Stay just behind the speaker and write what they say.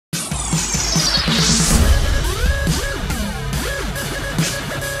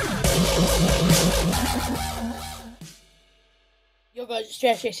Yo guys, it's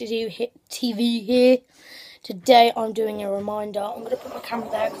JSTV here. Today I'm doing a reminder. I'm going to put my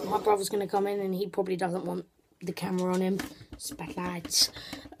camera there because my brother's going to come in and he probably doesn't want the camera on him. Spotlights,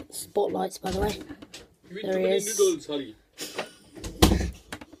 by the way. There he is.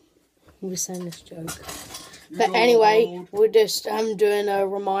 We were saying this joke. But anyway, we're just doing a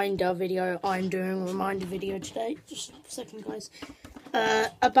reminder video. I'm doing a reminder video today. Just a second, guys.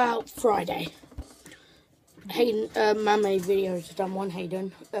 About Friday. Hayden, man-made videos have done one.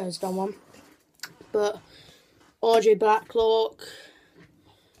 Hayden has done one. But RJ Blacklock,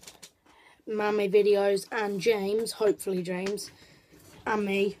 man-made videos, and James, hopefully James, and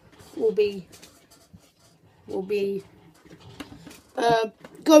me will be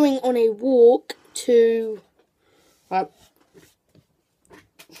going on a walk to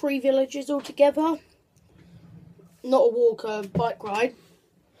 3 villages altogether. Not a walk, a bike ride.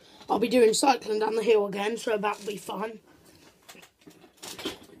 I'll be doing cycling down the hill again, so that'll be fun. I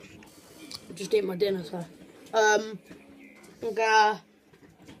just ate my dinner, so. That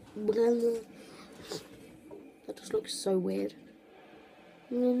just looks so weird.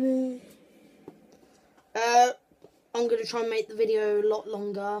 I'm going to try and make the video a lot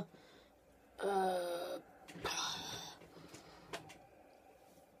longer.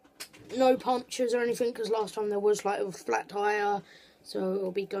 No punctures or anything, because last time there was like a flat tyre. So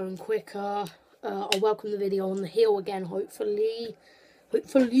it'll be going quicker. I'll welcome the video on the hill again, hopefully.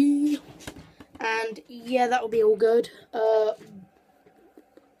 And yeah, that'll be all good.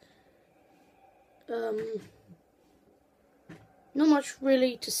 Not much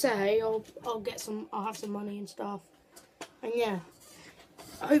really to say. I'll have some money and stuff. And yeah,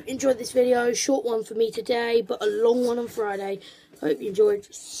 I hope you enjoyed this video. Short one for me today, but a long one on Friday. Hope you enjoyed.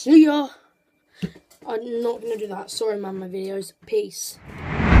 See ya. I'm not going to do that. Sorry, man, my videos. Peace.